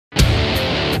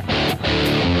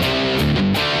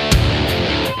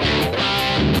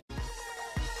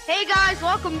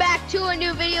welcome back to a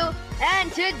new video,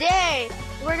 and today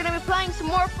we're gonna be playing some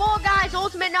more Fall Guys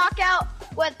Ultimate Knockout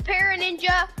with Para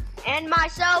Ninja and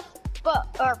myself,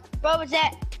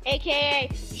 Bobazette, aka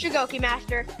Shugki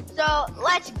Master. So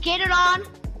let's get it on.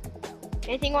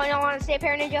 Anything you want to say,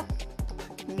 Para Ninja?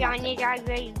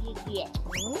 Yeah.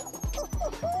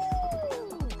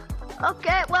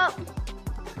 Okay, well,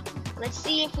 let's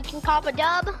see if we can cop a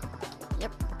dub.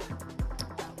 Yep.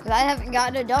 Because I haven't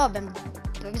gotten a dub, and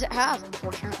Bobazette has,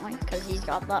 unfortunately, because he's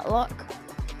got that luck.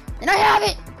 And I have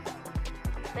it!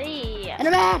 Yeah. And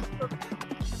I'm mad!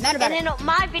 Mad about and it. in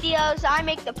my videos, I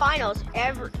make the finals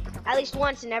at least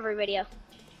once in every video.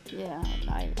 Yeah,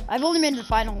 I've only made the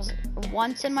finals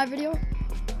once in my video.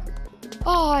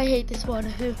 Oh, I hate this one.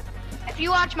 If you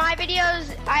watch my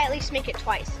videos, I at least make it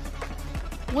twice.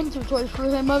 Once or twice for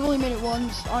him. I've only made it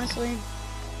once, honestly.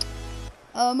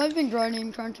 I've been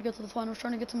grinding, trying to get to the finals,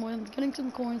 trying to get some wins, getting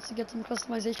some coins to get some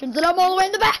customizations, and I'm all the way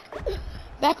in the back!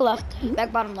 Back left.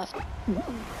 Back bottom left.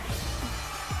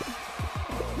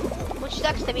 Which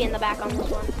sucks to be in the back on this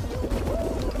one.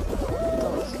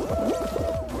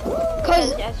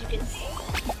 Because, as you can see.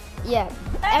 yeah,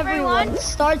 everyone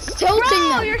starts tilting Bro,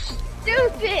 them. you're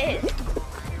stupid!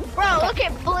 Bro, look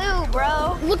at blue,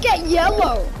 bro. Look at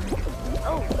yellow.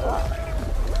 Oh, God.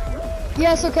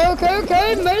 Yes, okay.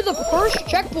 Made the first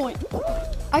checkpoint.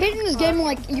 I hate in this game,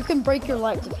 like, you can break your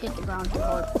legs if you hit the ground too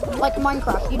hard. Like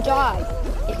Minecraft, you die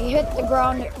if you hit the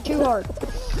ground too hard.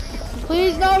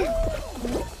 Please, no.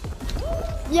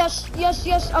 Yes.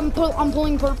 I'm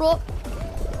pulling purple.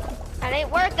 That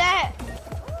ain't worth it.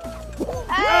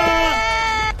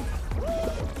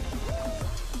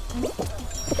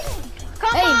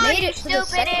 Come on, made you it to the stupid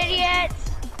second. idiots.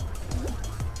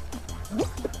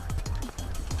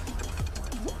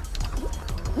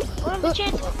 What have a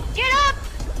chance? Get up!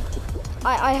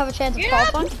 I have a chance of Get up!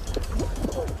 qualifying.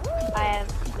 I have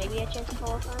maybe a chance of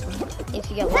qualifying. If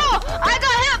you get Bro, lucky. I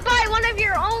got hit by one of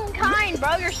your own kind,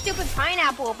 bro. You're stupid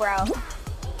pineapple, bro.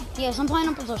 Yeah, some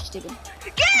pineapples are stupid.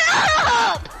 Get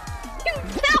up! You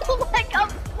fell like a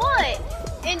foot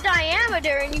in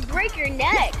diameter and you break your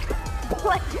neck.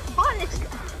 Like,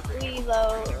 honestly,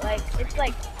 though, like, it's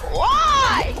like,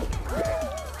 why?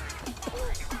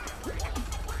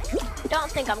 Don't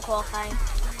think I'm qualifying.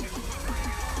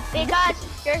 Because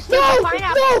you're a stupid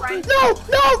pineapple, right? No!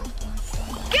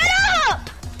 Get up!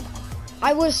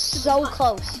 I was so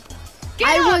close. Get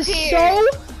I up was here! so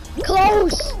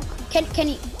close. Can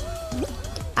he?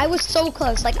 I was so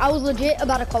close. Like, I was legit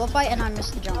about to qualify and I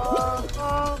missed the jump.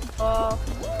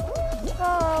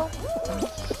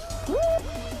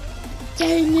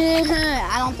 Dang it.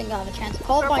 I don't think I have a chance of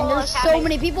qualifying. Purple There's is so having-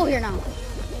 many people here now.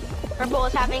 Purple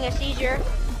is having a seizure.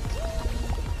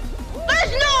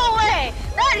 There's no way!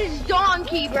 That is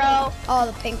donkey, bro. Oh,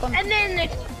 the pink one. And then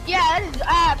it's, yeah, this is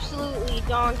absolutely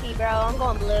donkey, bro. I'm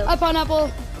going blue. Hi,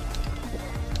 pineapple.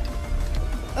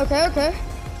 Okay.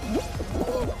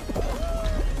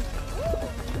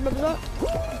 Remember that?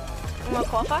 I'm gonna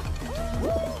qualify.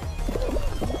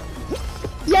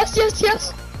 Yes.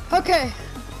 Okay.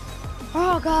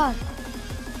 Oh God.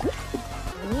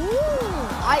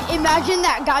 I imagine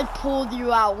that guy pulled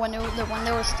you out when there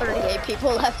was 38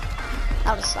 people left.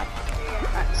 That was suck.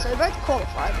 Alright, so back to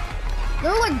qualified.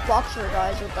 There were like boxer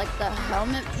guys with like the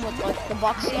helmet with like the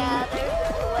boxing. Yeah,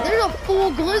 There's a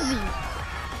full glizzy.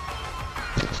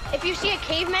 if you see a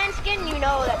caveman skin, you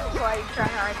know that's why you try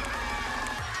hard.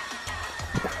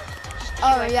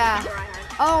 Oh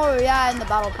yeah, in the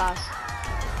battle pass.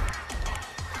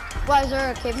 Why, is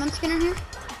there a caveman skin in here?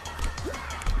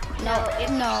 No. I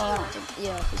don't think,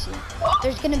 yeah, if you see him.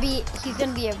 He's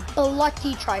gonna be a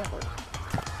lucky tryhard.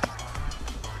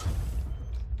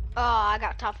 Oh, I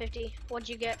got top 50. What'd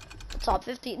you get? Top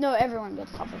 50? No, everyone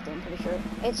gets top 50, I'm pretty sure.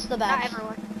 It's the badge. Not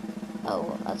everyone.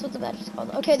 Oh, that's what the badge is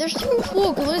called. Okay, there's 2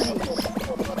 full glizzies. 2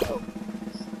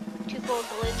 full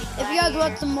glizzy. If you guys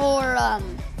want some more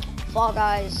Fall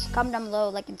Guys, comment down below,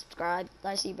 like and subscribe.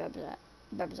 I see Bobazette.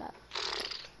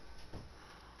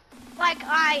 Like,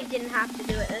 I didn't have to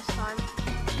do it this time.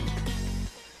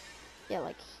 Yeah,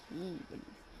 like he.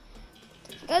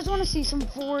 If you guys want to see some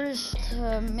forest,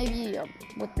 maybe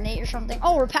with Nate or something.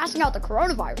 Oh, we're passing out the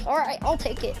coronavirus. All right, I'll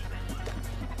take it.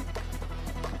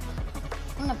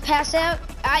 I'm gonna pass out.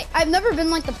 I've never been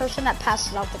like the person that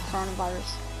passes out the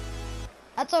coronavirus.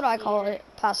 That's what I call it,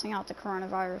 passing out the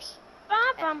coronavirus.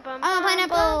 I'm a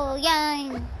pineapple,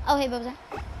 yay! Oh, hey, Bobazette.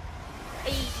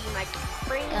 Hey, my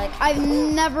friend. Like, I've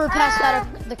never passed out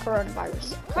of the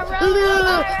coronavirus.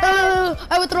 Coronavirus.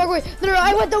 I went the wrong way. No,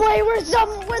 I went the way where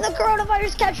the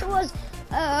coronavirus catcher was.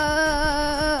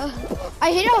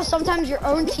 I hate how sometimes your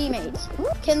own teammates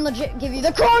can legit give you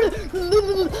the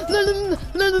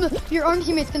Your own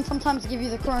teammates can sometimes give you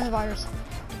the coronavirus.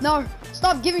 No,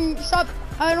 stop.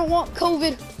 I don't want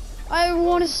COVID. I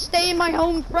want to stay in my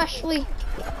home freshly.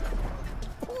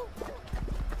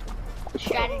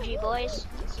 Strategy, boys.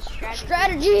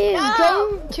 Strategy is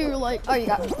go to like. Oh, you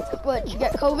got what? You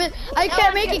got COVID? I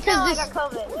can't make it because this. I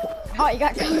got COVID. Oh, you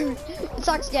got COVID. It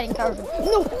sucks getting COVID.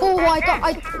 No, oh,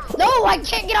 I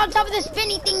can't get on top of this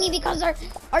spinny thingy because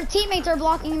our teammates are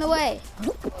blocking the way.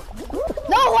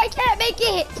 No, I can't make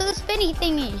it to the spinny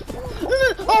thingy.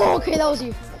 Oh, okay, that was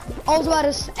you. I was about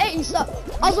to say, hey, stop.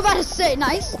 I was about to say,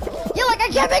 nice. Yeah, like I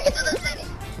can't make it to the city.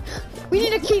 We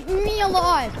need to keep me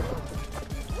alive.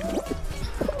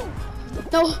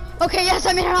 No, okay, yes,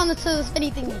 I made it on to the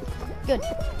spinny thingy. Good.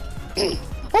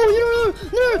 Oh,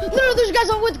 no, there's guys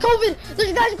with COVID.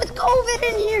 There's guys with COVID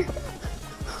in here.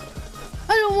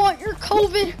 I don't want your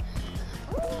COVID.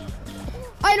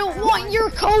 I don't want your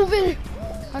COVID.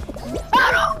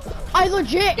 I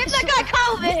legit. Give that guy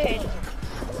COVID.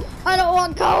 I don't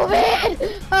want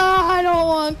COVID. I don't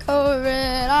want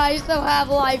COVID. I still have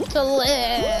life to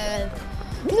live.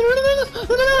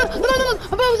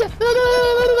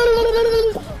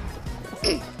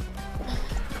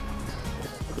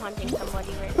 Hunting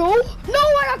somebody right now. No,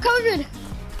 I got COVID.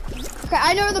 Okay,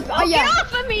 I know the. Yeah. Get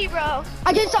off of me, bro.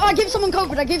 I gave someone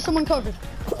COVID.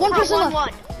 One person left.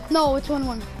 One. No, it's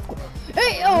 1-1.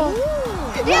 Hey, oh.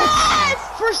 Yes!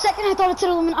 For a second, I thought it said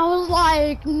eliminate. I was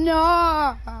like,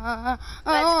 no.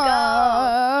 Let's go.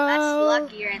 That's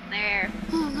lucky right there.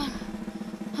 Oh god.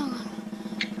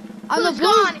 I'm the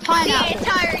blue pineapple. The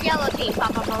entire yellow team.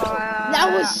 That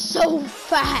was so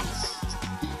fast.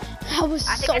 That was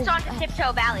I think it's on the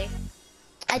Tiptoe Valley.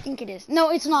 I think it is. No,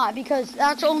 it's not because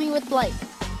that's only with like.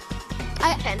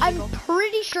 I'm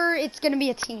pretty sure it's gonna be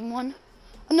a team one.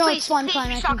 No, please, it's fun.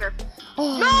 Soccer.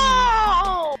 Oh,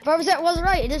 no! That was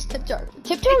right. It is Tiptoe.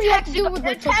 Tiptoe, you have to do with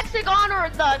the hexagon or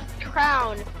the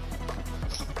crown.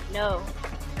 No,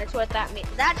 that's what that means.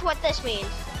 That's what this means.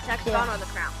 Hexagon or the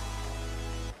crown.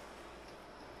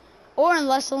 Or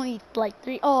unless only like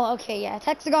 3. Oh, okay, yeah.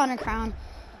 Hexagon or crown.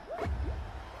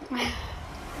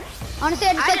 Honestly,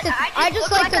 I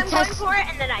just like to test. For it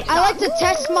and then I like to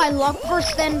test my luck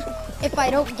first. Then, if I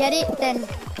don't get it, then.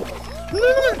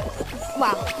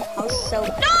 Wow, I was so. No,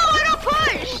 I got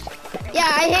pushed. Yeah,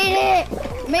 I hate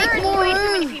it. Make more way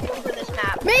too many people for this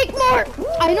map. Make more.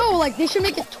 I know, like they should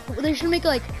make it. They should make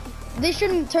like. They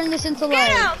shouldn't turn this into like.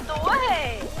 Get out the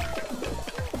way.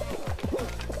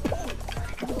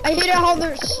 I hate it how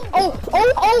there's. Oh.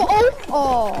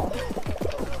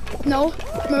 No,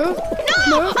 move.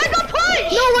 No, I got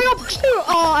pushed. No, I got pushed too.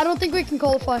 Oh, I don't think we can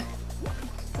qualify. No,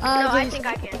 I think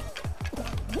I can.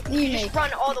 You just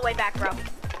run all the way back, bro.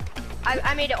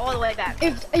 I made it all the way back.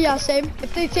 Yeah, same.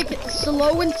 If they take it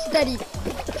slow and steady.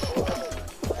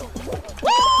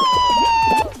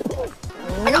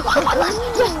 I got qualified last.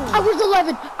 Yes, I was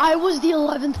 11. I was the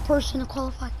 11th person to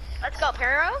qualify. Let's go,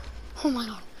 Pero. Oh my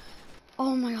god.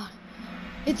 Oh my god.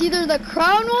 It's either the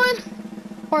crown one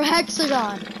or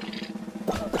hexagon.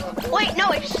 Wait, no,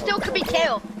 it still could be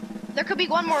tail. There could be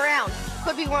one more round.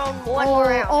 Could be one more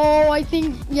round. Oh, I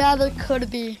think, yeah, there could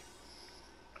be.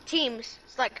 Teams.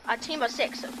 It's like a team of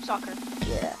 6 of soccer.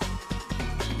 Yeah.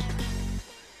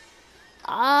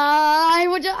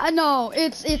 No,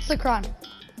 it's the crown.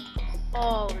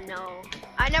 Oh no.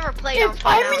 I never played on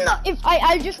Fall Mountain.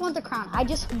 I just want the crown. I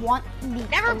just want the.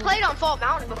 Never played on Fall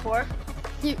Mountain before.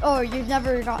 You've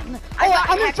never gotten.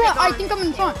 I'm in front. I think I'm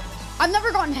in front. I've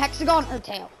never gotten hexagon or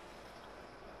tail.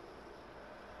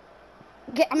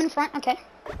 Okay, I'm in front. Okay.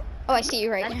 Oh, I see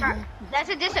you right. That's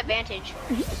a disadvantage.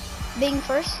 Being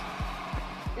first.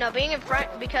 No, being in front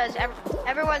because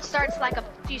everyone starts like a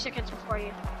few seconds before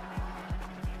you.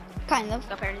 Kind of.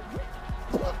 Go, Perry.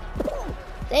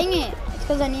 Dang it! It's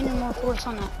because I needed more force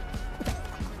on that.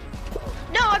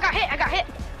 No, I got hit.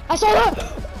 I saw that.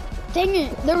 Dang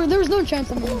it! There was no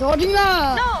chance of me dodging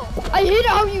that. No. I hate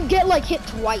how you get like hit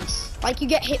twice. Like you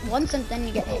get hit once and then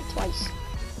you get hit twice.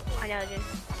 I know, dude.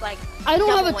 Like I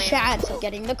don't have a chance of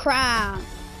getting the crown.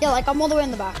 Yeah, like I'm all the way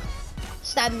in the back.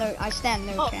 I stand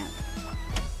no chance.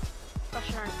 For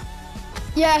sure.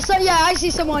 Yeah, so yeah, I see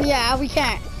someone. Yeah, we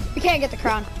can't get the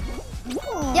crown.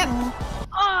 Yep.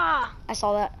 Ah! I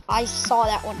saw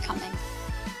that one coming.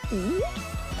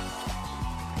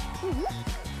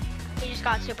 He just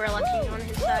got super lucky on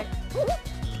his side.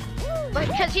 But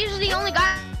because he was the only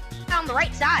guy on the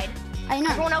right side. I know.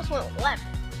 Everyone else went left.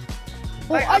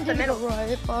 Well, I did go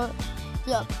right, but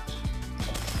yeah.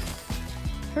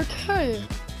 Okay.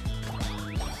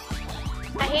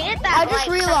 I hate that. I just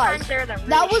realized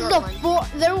that was the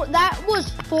that was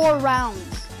 4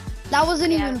 rounds. That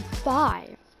wasn't even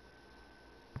 5.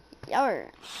 Yo.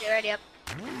 Get ready up.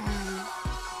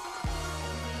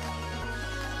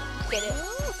 Get it.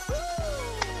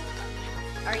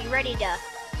 Are you ready to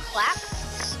clap?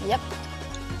 Yep.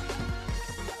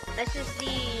 This is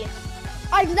the...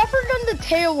 I've never done the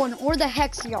tail one or the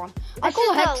hexagon. I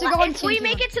call the hexagon. If we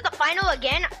make it to the final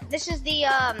again, this is the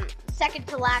second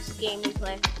to last game we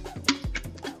play.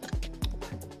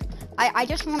 I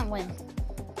just want to win.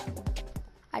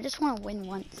 I just want to win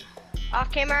once. Off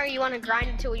camera, you want to grind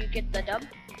until you get the dub?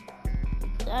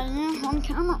 Yeah, on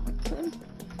camera.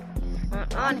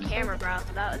 On camera, bro.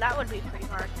 That would be pretty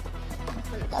hard.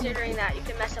 Considering that you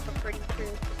can mess up a pretty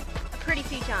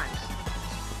few times.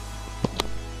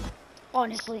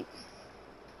 Honestly.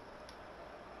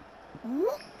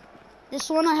 This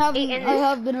one I have been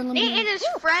eliminated. Nate and his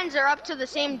friends are up to the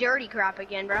same dirty crap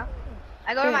again, bro.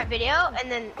 I go to my video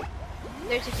and then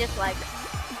there's a dislike.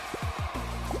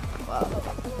 Wow.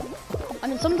 I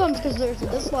mean, sometimes because there's a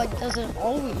dislike doesn't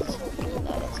always mean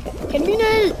that it's good. Can be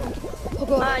Nate!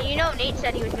 Oh, you know Nate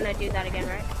said he was gonna do that again,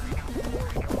 right?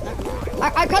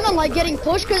 I kind of like getting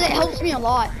pushed because it helps me a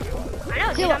lot. I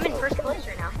know, dude, I'm in first place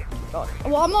right now.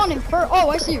 Well, I'm on in third. Oh,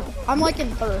 I see you. I'm like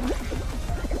in third.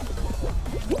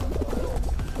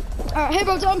 Alright, hey,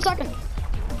 bro, I'm second.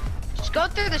 Just go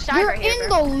through the side. You're right here, in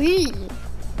the lead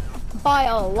by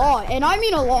a lot, and I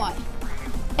mean a lot.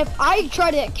 If I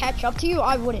try to catch up to you,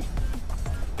 I wouldn't.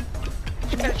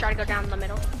 Just gonna try to go down the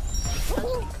middle.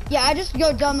 Yeah, I just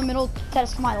go down the middle,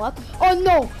 test my luck. Oh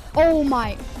no! Oh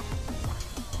my!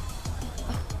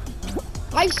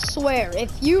 I swear, if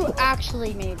you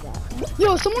actually made that.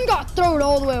 Yo, someone got thrown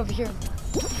all the way over here.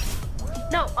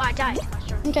 No, I died.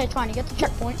 Okay, fine, you get the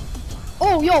checkpoint.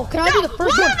 Oh, yo, can I be the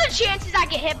first one? What are the chances I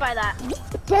get hit by that?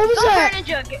 What was that?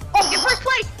 Ninja, get first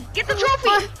place. Get the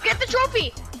trophy. Get the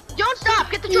trophy. Don't stop.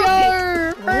 Get the trophy.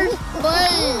 Yo, first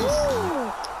place.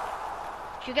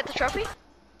 Did you get the trophy?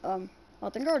 I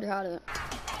think I already had it.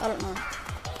 I don't know.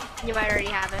 You might already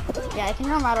have it. Yeah, I think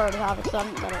I might already have it because I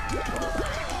haven't got it.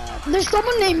 There's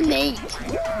someone named Nate.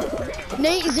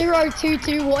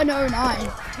 Nate022109.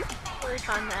 Where's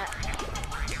on that?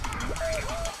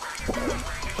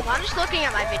 Well, I'm just looking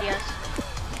at my videos.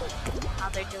 How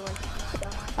they're doing.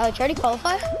 Try to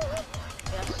qualify?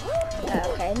 Yes.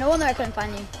 Okay, no wonder I couldn't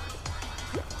find you.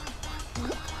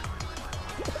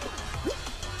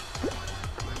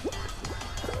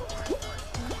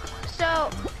 So,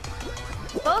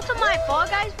 both of my Fall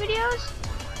Guys videos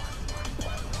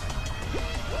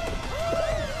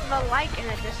have a like and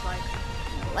a dislike.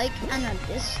 Like and a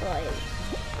dislike.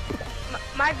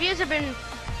 My views have been,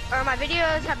 or my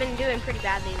videos have been doing pretty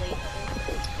badly lately.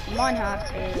 Mine have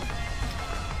to.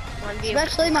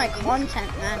 Especially my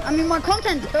content, man. I mean, my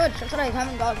content's good, just that I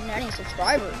haven't gotten any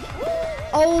subscribers.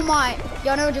 Oh my.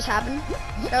 Y'all know what just happened?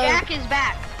 So, Jack is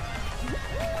back.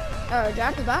 Oh,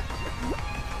 Jack is back?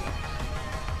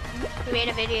 He made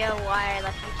a video why I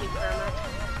left YouTube for a month.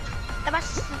 The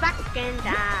bus is back and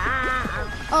down.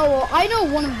 Oh, well, I know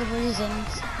one of the reasons.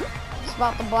 It's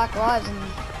about the Black Lives and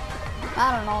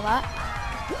that and all that.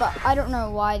 But I don't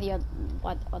know why the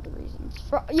other reasons.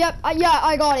 Yeah,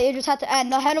 I got it. It just had to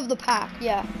end. The head of the pack,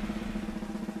 yeah.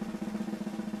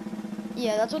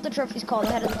 Yeah, that's what the trophy's called,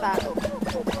 the head of the pack.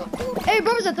 Hey,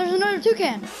 brothers, there's another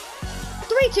toucan.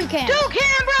 3 toucans.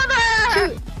 Toucan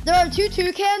brother! There are 2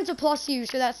 toucans plus you,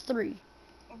 so that's 3.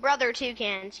 Brother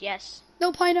toucans, yes.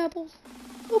 No pineapples.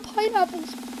 No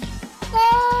pineapples.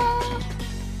 Ah!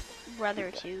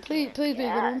 Brother toucan. Please be a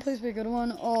good one. Please be a good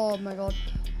one. Oh my god.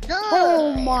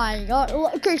 Oh my god.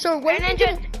 Okay, so wait.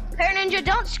 Pair Ninja,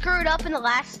 don't screw it up in the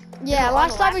last. Yeah,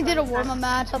 last time we did a warm-up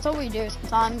match. That's what we do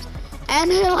sometimes.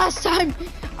 And then last time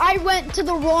I went to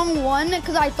the wrong one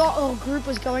because I thought a group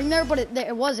was going there, but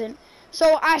it wasn't.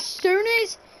 So as soon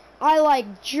as I like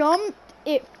jumped,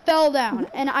 it fell down,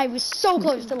 and I was so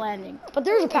close to landing. But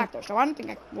there was a pack there, so I don't think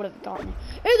I would have gotten it.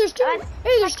 Hey, there's 2.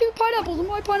 Hey, there's 2 pineapples in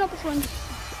my pineapple friend.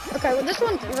 Okay, well this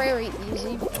one's very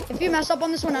easy. If you mess up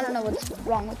on this one, I don't know what's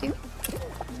wrong with you.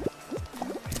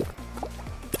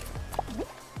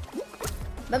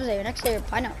 Bubba's next to your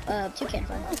pineapple, toucan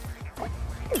friend.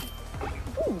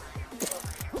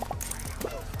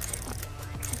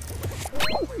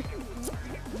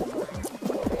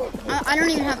 I don't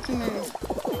even have to move.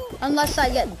 Unless I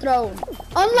get thrown.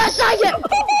 Unless I get...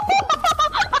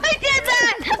 I did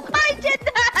that! I did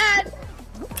that!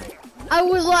 I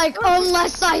was like,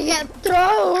 unless I get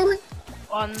thrown.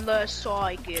 Unless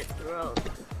I get thrown.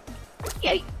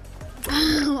 Yay!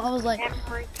 I was like,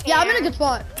 yeah, I'm in a good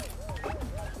spot.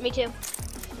 Me too.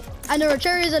 I know where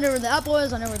cherry is. I know where the apple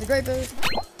is. I know where the grape is.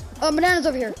 Banana's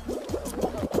over here.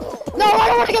 No, I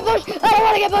don't want to get pushed. I don't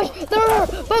want to get pushed. No.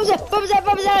 Bubba's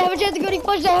out. I have a chance of getting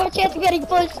pushed.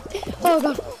 Oh,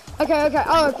 God. Okay.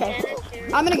 Oh, okay.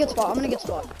 I'm in a good spot.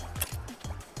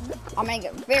 I'm in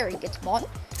a very good spot.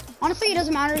 Honestly, it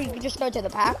doesn't matter. You can just go to the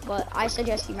pack, but I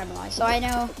suggest you memorize. So I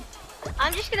know.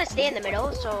 I'm just gonna stay in the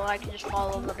middle so I can just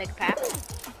follow the big pack.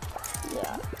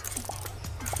 Yeah.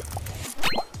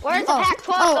 Where's the pack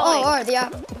 12 going? Oh, the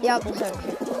apple's over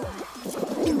here.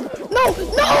 No!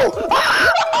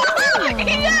 Ah!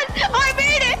 Yes! I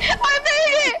made it!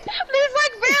 There's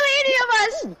like barely any of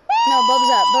us! No,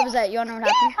 Bubba's out. You wanna know what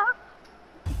happened?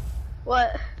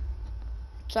 What?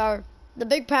 So, the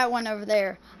big pat went over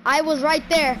there. I was right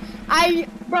there. Watch the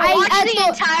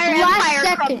entire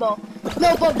empire crumble.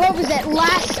 No, but Bubba's at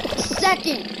last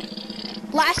second,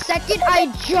 I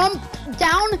jumped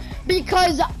down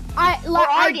because We're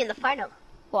already in the final.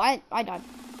 Well, I died.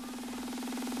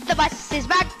 The bus is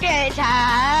back in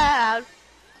town.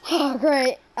 Oh,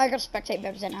 great. I gotta spectate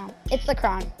Bubba's now. It's the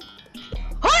crown.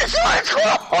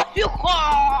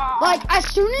 Like, as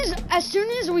soon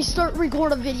as we start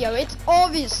record a video, it's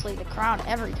obviously the crown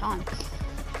every time.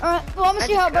 Alright, well, let me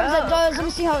see how Bubba's does. Let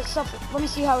me see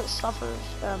how it suffers.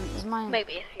 Is mine?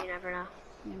 Maybe, you never know.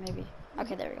 Yeah, maybe.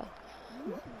 Okay, there we go.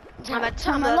 Turn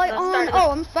my light on.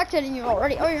 Oh, I'm spectating you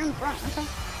already. Oh, you're in front. Okay.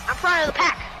 I'm front of the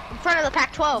pack. In front of the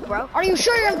pack 12, bro. Are you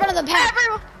sure you're in front of the pack?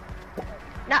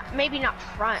 Maybe not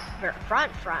front, but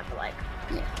like.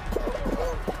 Yeah.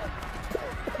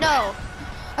 No.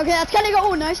 Okay, that's kind of go.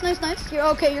 Oh, nice. You're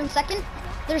okay. You're in second.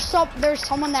 There's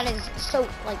someone that is so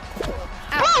like.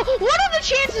 Bro, what are the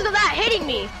chances of that hitting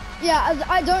me? Yeah,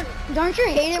 don't you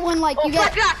hate it when like you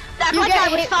get that guy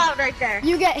was fouled right there.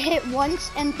 You get hit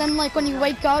once and then like when you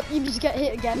wake up you just get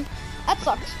hit again. That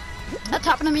sucks. That's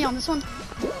happened to me on this one.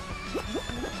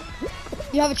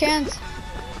 You have a chance.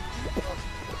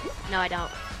 No, I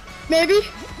don't. Maybe.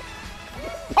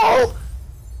 Oh!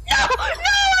 No! I was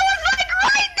like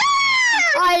right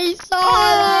there! I saw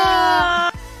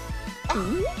that!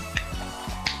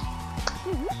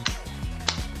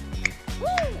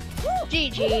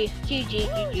 GG.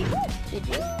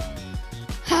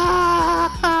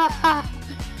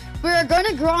 We're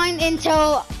gonna grind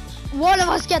until one of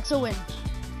us gets a win.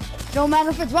 No matter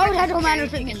if it's Roadhead, no matter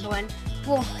if it means win.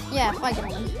 Well, yeah, if I can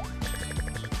win.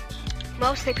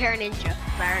 Mostly Para Ninja,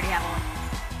 but I already have one.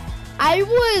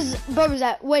 What was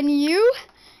that? When you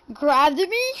grabbed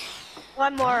me?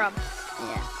 One more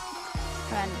Yeah.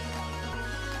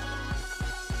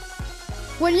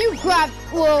 When you grabbed,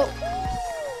 well.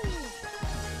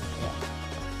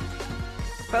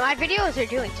 But my videos are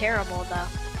doing terrible though.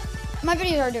 My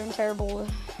videos are doing terrible.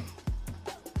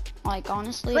 Like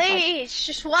honestly. Please,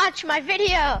 just watch my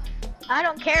video. I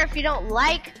don't care if you don't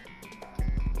like.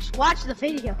 Just watch the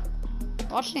video.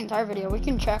 Watch the entire video. We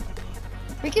can check.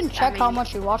 We can check how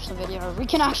much you watch the video. We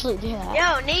can actually do that.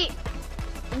 Yo,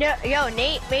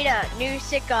 Nate made a new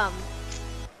sick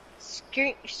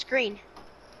screen.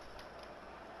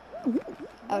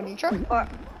 Oh, neutral? Or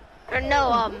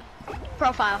no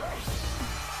profile.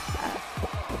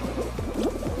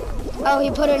 Oh,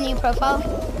 he put a new profile?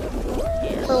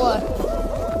 Yes. For what?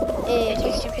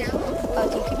 YouTube channel. Oh,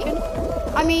 YouTube channel?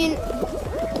 I mean,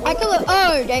 I could look.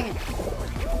 Oh, dang it.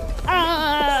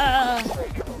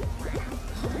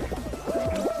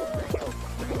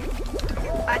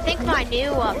 I think my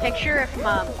new picture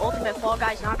from Ultimate Fall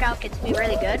Guys Knockout gets to be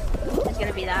really good. It's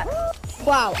gonna be that.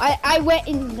 Wow, I went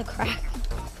in the crack.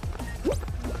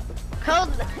 Code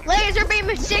laser beam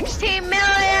of 16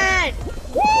 million!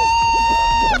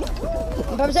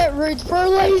 Bubba's roots for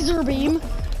laser beam,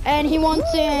 and he wants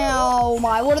to. Oh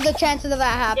my! What are the chances of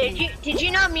that happening? Did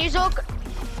you know Muzok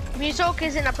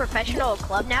is in a professional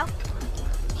club now?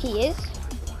 He is.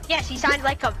 Yes, he signed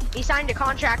a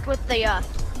contract with the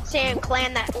same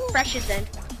clan that Fresh is in.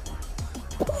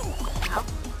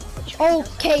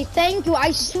 Okay, thank you.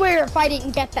 I swear, if I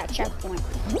didn't get that checkpoint,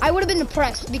 I would have been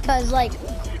depressed because like.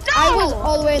 No! I was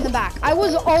all the way in the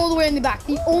back.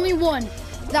 The only one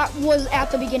that was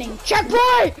at the beginning.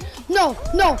 Checkpoint! No.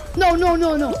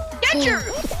 Get your...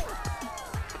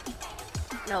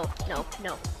 No.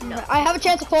 I have a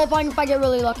chance of qualifying if I get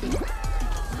really lucky.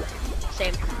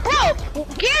 Same. Bro,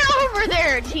 get over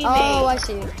there, teammate. Oh, I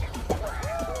see.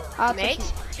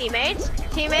 Teammates.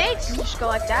 Just go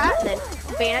like that, and then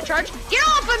bayonet charge. Get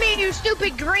off of me, you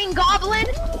stupid green goblin!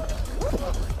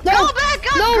 No, go back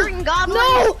up, green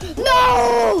goblin!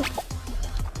 No!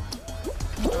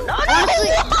 Honestly,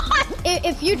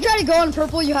 if you try to go on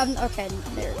purple, you haven't. Okay,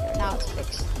 there we go. Now it's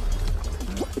fixed.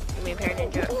 Give me a pair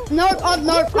ninja. No,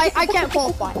 no, I can't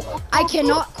qualify. I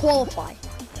cannot qualify.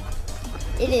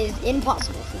 It is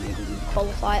impossible for me to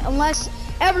qualify unless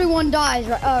everyone dies,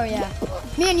 right? Oh yeah.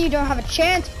 Me and you don't have a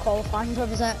chance of qualifying, what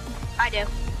was that? I do.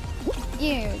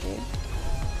 You do.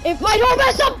 If I don't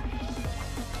mess up!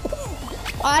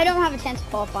 I don't have a chance of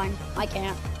qualifying. I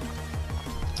can't.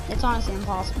 It's honestly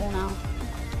impossible now.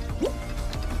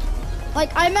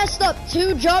 Like, I messed up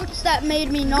 2 jumps that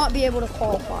made me not be able to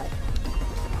qualify.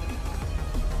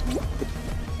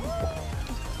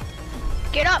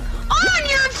 Get up on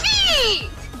your feet!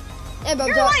 Hey,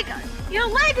 Bubs, Your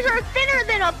legs are thinner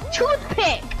than a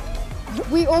toothpick.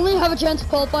 we only have a chance of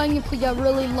qualifying if we get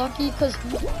really lucky, because,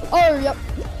 oh, yep.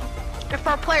 If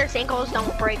our players' ankles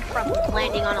don't break from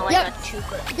landing on a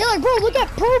toothpick. Yeah, like, bro, look at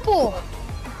purple.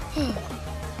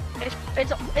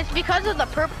 It's because of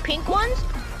the pink ones.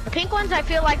 The pink ones I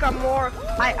feel like are more.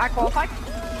 I qualified.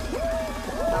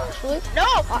 Actually? No,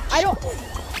 I don't.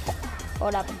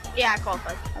 What happened? Yeah, I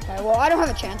qualified. Okay, well, I don't have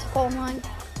a chance of qualifying.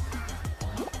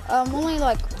 Only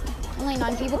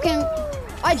 9 people can.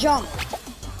 I jumped.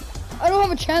 I don't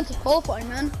have a chance of qualifying,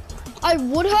 man. I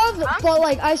would have, but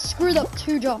like I screwed up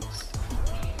 2 jumps.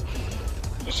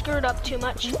 You screwed up too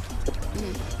much.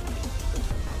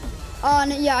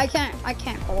 Yeah, I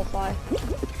can't qualify.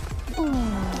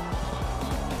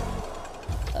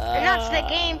 And that's the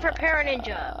game for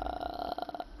Paraninja.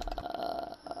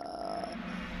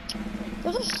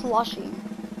 There's a slushie.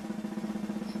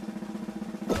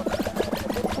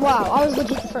 Wow, I was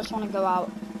legit the first one to go out.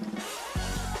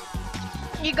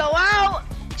 You go out,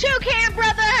 Toucan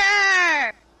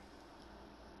brother!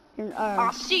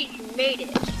 Oh, see, you made it.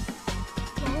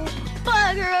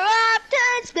 Bugger up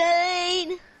to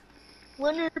Spain.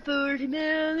 140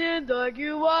 million dog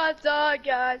you want dog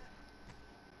guys.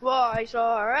 Voice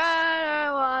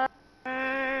alright.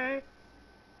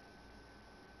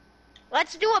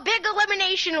 Let's do a big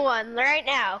elimination one right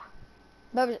now.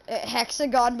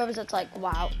 Hexagon, but it's like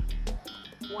wow.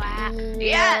 Wow.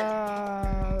 Yes.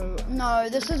 No,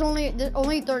 this is only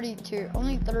 32.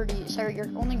 Only 30. So you're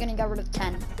only gonna get rid of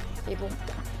 10 people.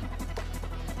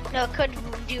 No, it could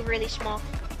do really small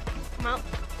amount.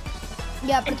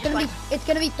 Yeah, but it's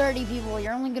gonna be 30 people.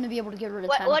 You're only gonna be able to get rid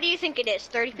of 10. What do you think it is?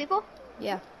 30 people?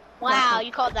 Yeah. Wow, exactly.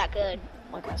 you called that good.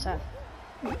 Like I said.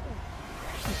 Like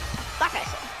I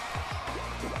said.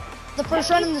 The first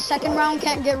round and the second round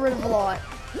can't get rid of a lot.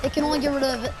 They can only get rid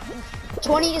of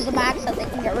 20 is the max that they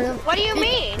can get rid of. What do you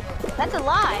mean? That's a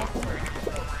lie.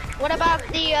 What about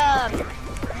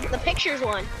the pictures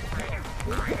one?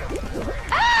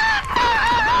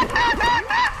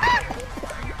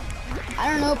 I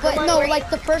don't know, but no, like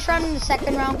the first round and the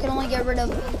second round can only get rid of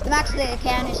the max they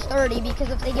can is 30 because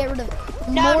if they get rid of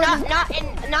not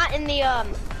in the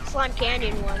Slime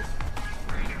Canyon one.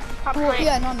 Well,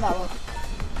 yeah, not in that one.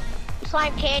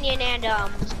 Slime Canyon and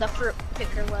the fruit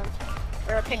picker one,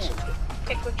 or a pick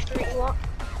which fruit you want.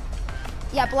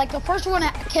 Yeah, but like the first one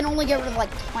can only get rid of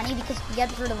like 20 because if you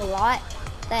get rid of a lot,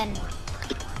 then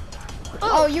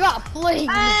oh you got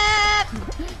flinged.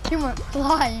 You went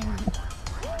flying.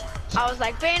 I was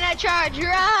like, Bana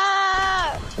Charger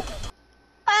up!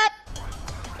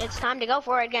 It's time to go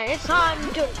for it again. It's time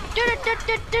to.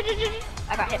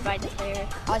 I got hit by the player.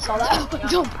 I saw that.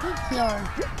 Jump. No.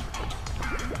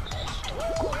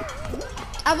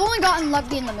 I've only gotten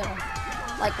lucky in the middle,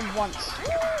 like once.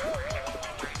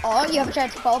 Oh, you have a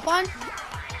chance to qualify?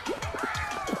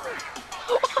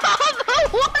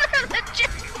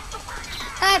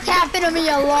 That's happened to me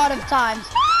a lot of times.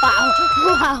 Wow,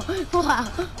 wow, wow,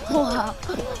 wow.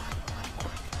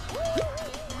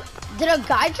 Did a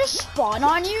guy just spawn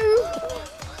on you?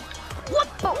 What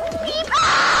the beep?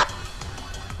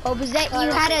 Oh, was that you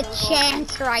had a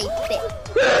chance right there?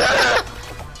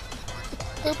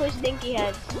 Look what stinky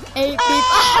head. 8 people.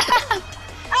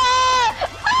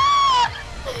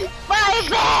 My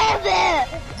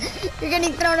baby! You're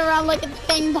getting thrown around like a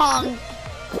ping pong.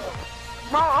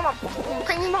 I'm a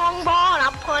ping pong ball and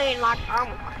I'm playing like I'm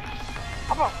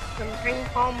a ping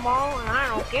pong ball and I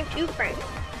don't give 2 frames.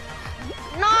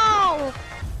 No!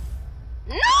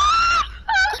 No!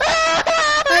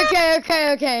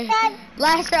 Okay.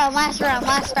 Last round.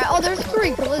 Oh, there's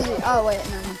 3 glizzy. Oh, wait,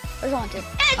 no. There's only 2.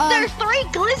 There's 3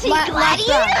 glizzy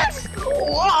gladiators?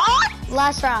 What?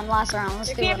 Last round. Let's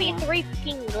there do can't one be more. 3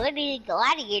 fucking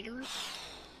gladiators.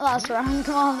 Last round.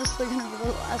 Come on, this is gonna be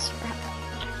the last round.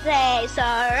 They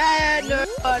surrender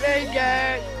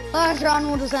again. Last round,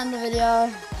 we'll just end the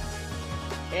video.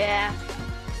 Yeah.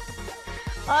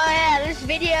 Oh yeah, this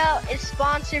video is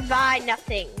sponsored by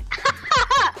nothing.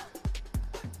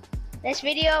 This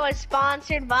video is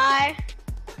sponsored by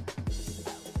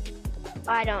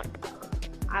I don't.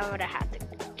 I would have to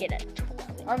get it.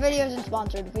 Our video isn't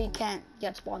sponsored. We can't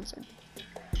get sponsored.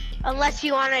 Unless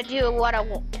you want to do what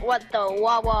the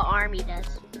Wawa Army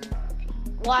does.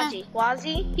 Wazzy.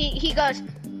 He goes.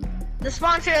 The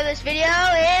sponsor of this video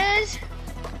is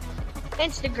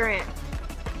Instagram.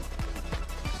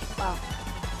 Wow.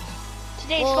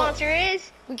 Today's sponsor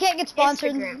is. We can't get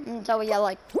sponsored Instagram. until we get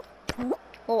like.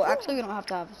 Well, actually, we don't have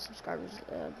to have subscribers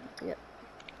to get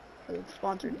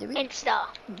sponsored, do we? Insta.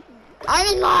 I'm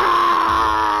in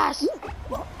last.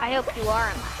 I hope you are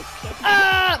in last, kid.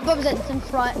 Bubba's in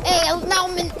front. Hey, now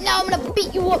I'm gonna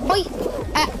beat you up, boy.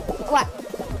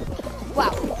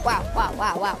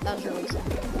 Wow. That was really sad.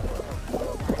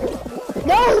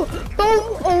 No! Boom!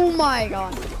 Oh my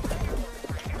god.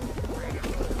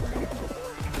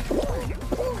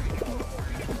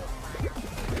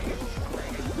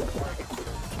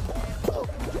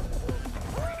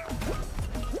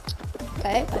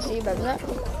 Okay, I see you, Bubba's there.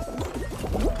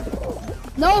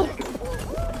 No!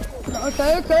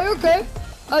 Okay.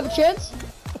 I have a chance.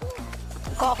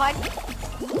 Qualified.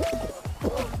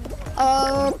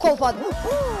 Qualified.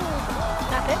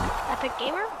 Epic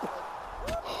gamer.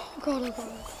 God.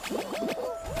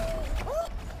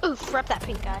 Oof, rep that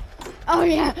pink guy. Oh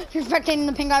yeah, you're spectating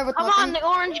the pink guy with I'm nothing. on the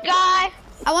orange guy.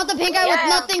 I want the pink guy with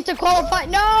nothing to qualify.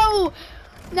 No,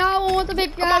 I want the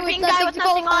pink guy with nothing to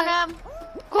qualify. on him.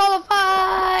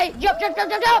 Qualify! Jump! You're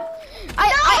trying.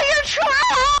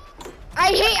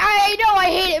 I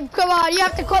hate it. Come on, you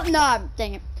have to qualify. Nah,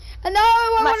 dang it. And no,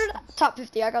 I wanted top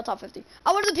 50. I got top 50.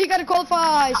 I wanted the pink guy to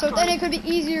qualify, so then it could be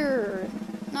easier.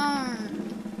 No.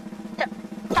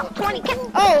 Top 20.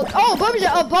 Oh,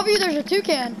 above you there's a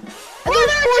toucan. And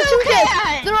there's 4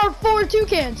 toucans. There are 4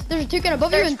 toucans. There's a toucan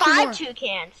above you and 2 more. There's 5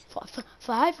 toucans.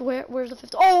 5? Where's the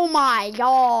 5th? Oh my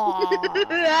god.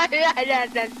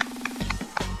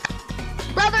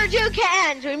 Brother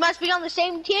toucans, we must be on the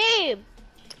same team.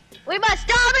 We must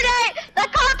dominate the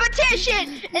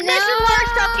competition. And this is where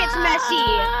stuff gets messy.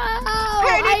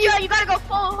 You gotta go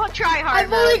full try hard.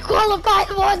 I've only qualified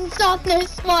once on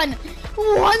this one.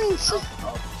 Once.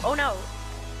 Oh no.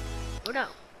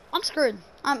 I'm screwed.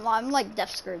 I'm like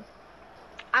death screwed.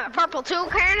 I'm a purple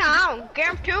toucan. I don't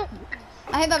care too.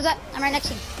 I think that was that. I'm right next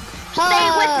to you.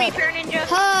 Stay with me, Fair Ninja.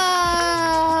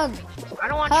 Hug. I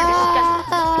don't want you to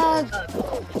Hug.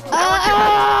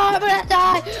 I'm gonna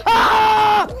die.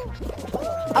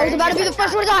 I was about to be the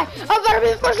first one to die.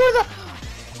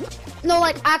 No,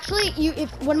 like actually,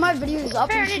 if when my video is up,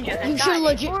 you should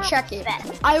legit check it.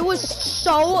 I was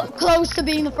so close to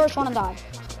being the first one to die.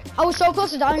 I was so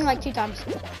close to dying like 2 times.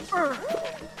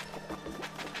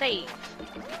 Save.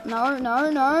 No, I don't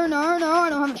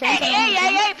have a chance.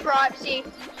 Hey, Propsy.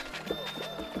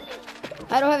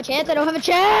 I don't have a chance. No,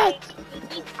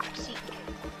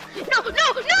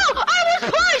 I was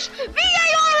pushed!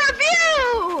 VAR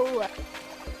review!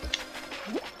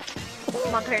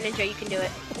 Come on, Fair Ninja, you can do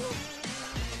it.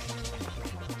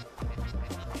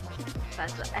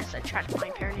 As I try to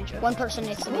find Fair Ninja. One person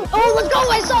needs to be. Oh, let's go!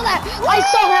 I saw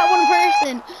that one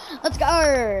person! Let's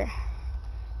go!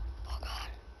 Oh, God.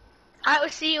 I will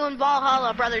see you in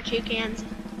Valhalla, Brother Toucans.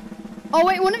 Oh,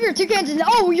 wait, one of your toucans is.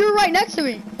 Oh, you're right next to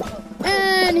me!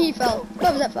 And he fell.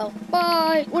 That fell.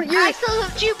 Bye! I still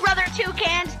have 2 Brother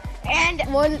Toucans, and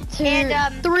 1, 2,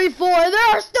 3, 4. There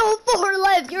are still 4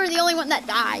 left! You're the only one that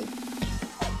died.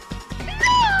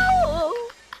 No!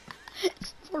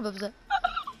 4 Bubs.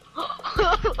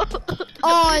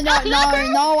 Oh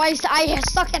no! I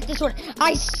suck at this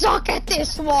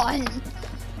one.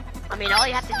 I mean, all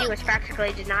you have to do is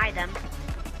practically deny them.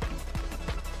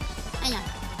 Hang on.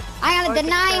 I gotta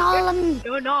deny all of them.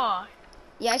 No.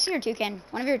 Yeah, I see your toucan.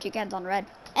 One of your toucans on red.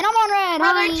 And I'm on red.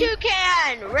 Brother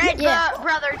Toucan!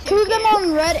 Brother Toucan. 2 of them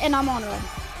on red and I'm on red.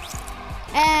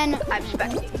 And I'm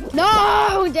expecting.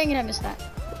 No! Dang it, I missed that.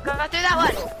 Go through that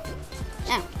one.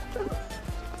 Yeah.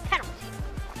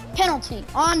 Penalty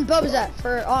on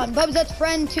Bubzet's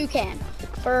friend Toucan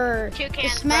for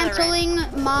dismantling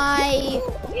my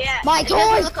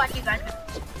toys.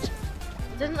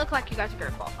 Doesn't look like you guys are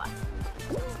gonna qualify.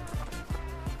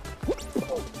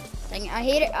 Dang it, I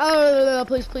hate it. Oh,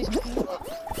 please.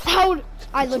 How?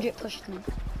 I legit pushed him.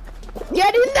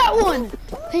 Get in that one.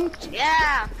 Thank you.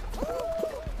 Yeah.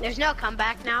 There's no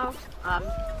comeback now.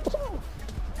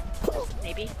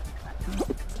 Maybe.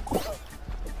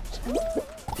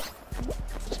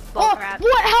 Oh,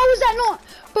 what? How is that not?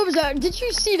 What was that? Did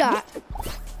you see that?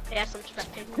 Yes, I'm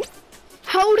spectating.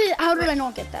 How did I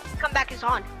not get that? Comeback is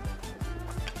on.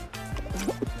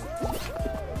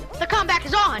 The comeback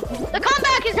is on. The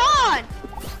comeback is on.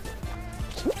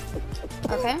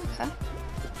 Okay.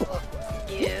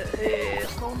 Yeah,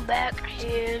 come back,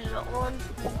 here's on.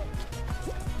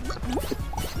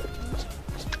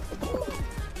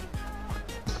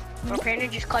 Well, apparently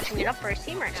just clutching it up for his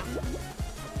team right now.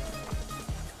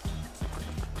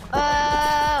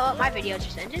 Well, my video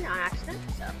just ended on accident,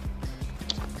 so.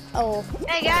 Oh.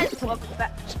 Hey guys, welcome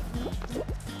back.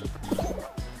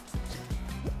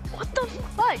 What the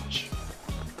fudge?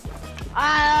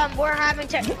 We're having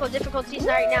technical difficulties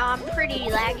right now. I'm pretty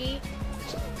laggy.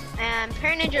 And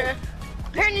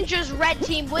Ninja's red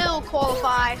team will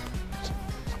qualify.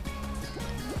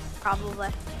 Probably.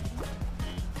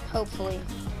 Hopefully.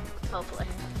 Hopefully.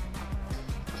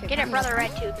 Get it, brother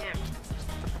red too, man.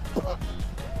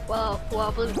 Well,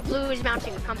 blue is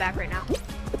mounting a comeback right now.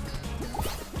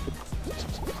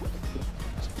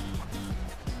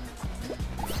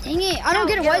 Dang it, I don't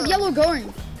get it. Why is yellow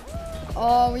going?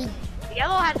 Oh,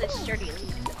 Yellow has a sturdy lead.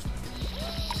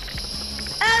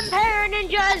 Empire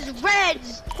Ninjas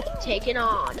Reds taking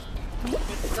on.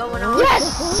 Going on.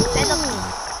 Yes!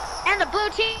 And the blue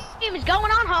team is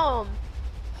going on home.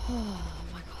 Oh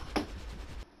my god.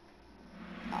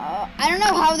 I don't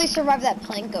know how they survived that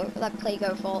play go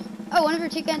fall. Oh, one of your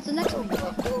toucans the next one.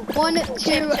 1,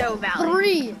 2,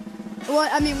 3.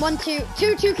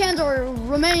 Two toucans are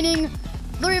remaining.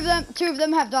 2 of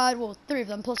them have died. Well, 3 of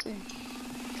them plus 3.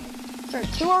 Sorry,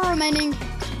 2 are remaining.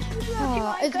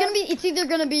 It's either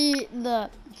gonna be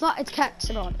it's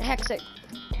Hexic.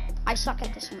 I suck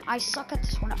at this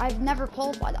one. I've never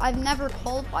qualified. I've never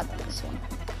qualified for this one.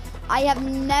 I have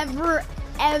never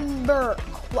ever.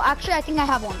 Well, actually, I think I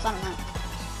have once. I don't know.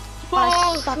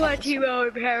 False Team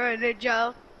Para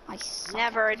Ninja. I suck.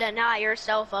 Never deny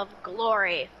yourself of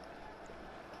glory.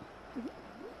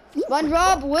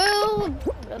 SpongeBob will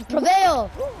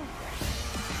prevail.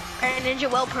 Para Ninja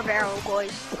will prevail,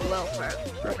 boys. Will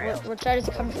prevail. What side is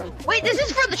it coming from? Wait, this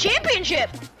is for the championship.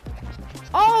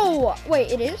 Oh,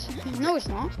 wait, it is? No, it's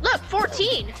not. Look,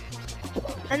 14.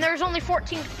 And there's only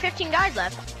 15 guys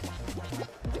left.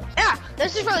 Yeah,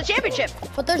 this is for the championship.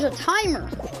 But there's a timer.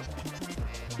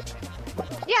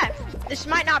 Yeah, this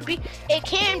might not be. It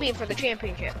can be for the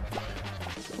championship.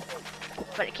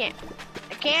 But it can't.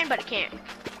 It can, but it can't.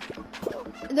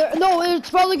 No, it's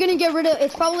probably gonna get rid of.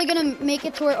 It's probably gonna make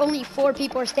it to where only 4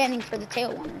 people are standing for the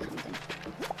tail one or something.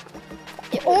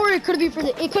 Or it could be for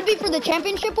the. It could be for the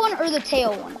championship one or the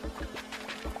tail one.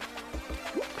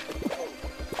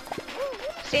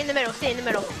 Stay in the middle. Stay in the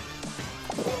middle.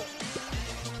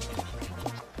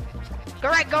 Go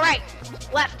right. Go right.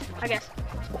 Left, I guess.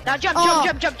 Now jump.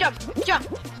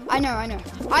 I know.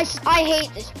 I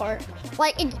hate this part.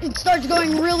 Like it starts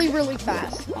going really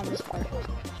fast on this part.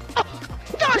 Oh,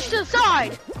 dodge to the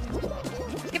side.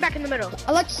 Get back in the middle.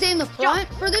 I like to stay in the front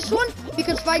for this one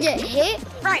because if I get hit,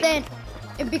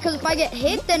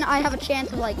 then I have a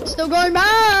chance of like still going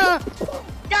back.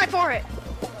 Die for it.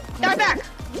 Die back.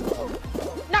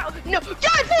 No, die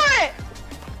for it.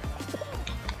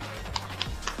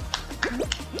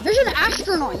 There's an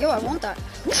astronaut. Yo, I want that.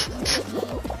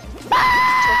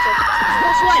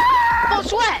 Full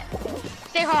sweat.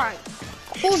 Stay hard.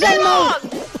 Full Zen mode.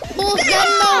 Full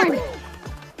Zen mode.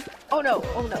 Oh no.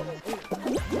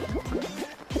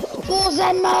 Full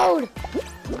Zen mode.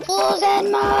 Full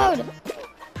Zen mode.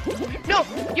 No,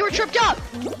 you were tripped up.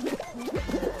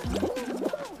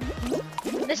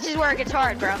 This is where it gets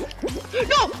hard, bro. No.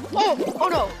 Oh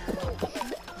no.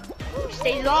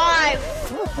 Stay alive.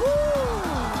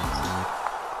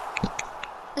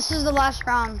 This is the last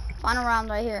round. Final round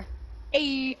right here.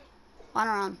 Hey.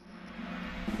 Final round.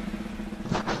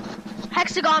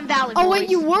 Hexagon Valley. Oh boys. wait,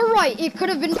 you were right. It could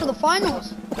have been for the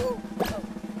finals.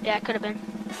 Yeah, it could have been.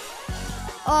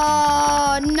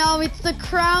 Oh no, it's the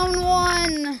crown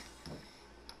one.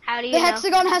 How do you The know?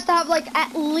 hexagon has to have like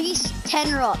at least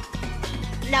 10 or up.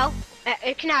 No,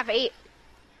 it can have 8.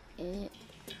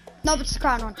 No, but it's the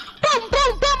crown one. Boom!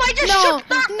 I just shook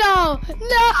that. No!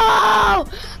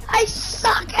 I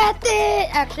suck at this.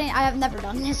 Actually, I have never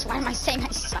done this. Why am I saying I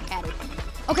suck at it?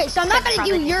 Okay, so I'm not gonna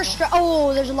do your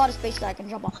Oh, there's a lot of space that I can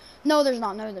jump on. No, there's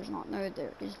not. No, there is not.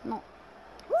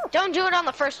 Don't do it on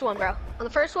the first one, bro. On the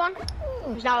first one,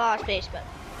 there's not a lot of space, but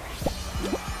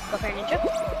go Fire Ninja.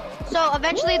 So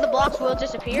eventually the blocks will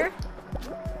disappear.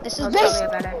 This is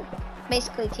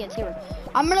basically TNT room.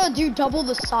 I'm gonna do double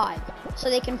the side so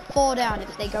they can fall down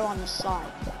if they go on the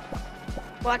side.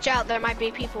 Watch out, there might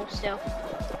be people still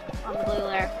on the blue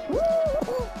layer. Ooh.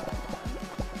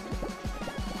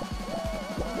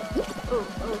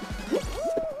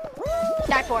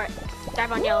 Dive for it.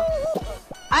 Dive on yellow.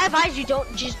 I advise you don't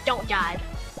dive.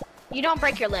 You don't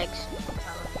break your legs.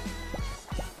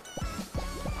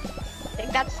 I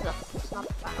think that's not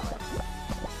the final one.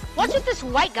 What's with this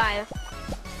white guy?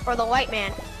 Or the white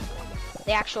man?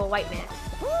 The actual white man.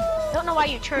 Don't know why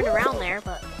you turned around there,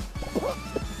 but...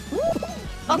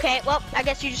 Okay, well, I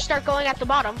guess you just start going at the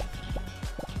bottom.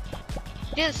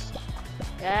 Just...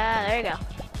 Yeah, there you go.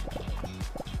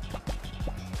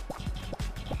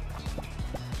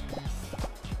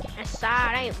 That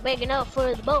side ain't big enough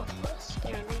for the both of us.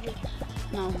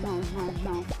 No.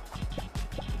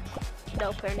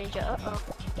 No, Pair Ninja, uh-oh.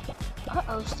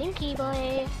 Uh-oh, stinky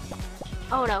boy.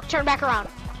 Oh no, turn back around.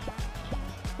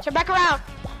 Turn back around.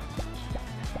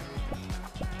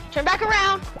 Turn back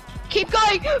around. Keep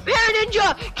going, Pair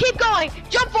Ninja. Keep going.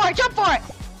 Jump for it. Jump for it.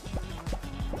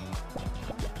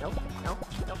 Nope.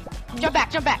 Jump back.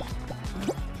 Jump back.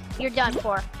 You're done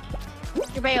for.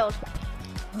 You're bailed.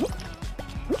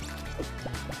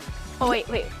 Oh wait.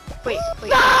 No, you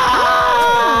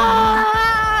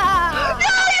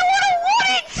would have won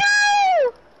it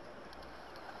too.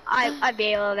 I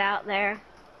bailed out there.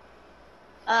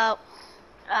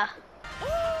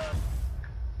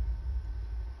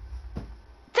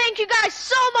 Thank you guys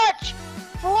so much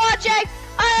for watching.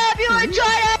 I hope you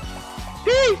enjoyed it.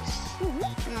 Peace.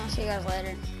 I'll see you guys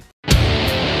later.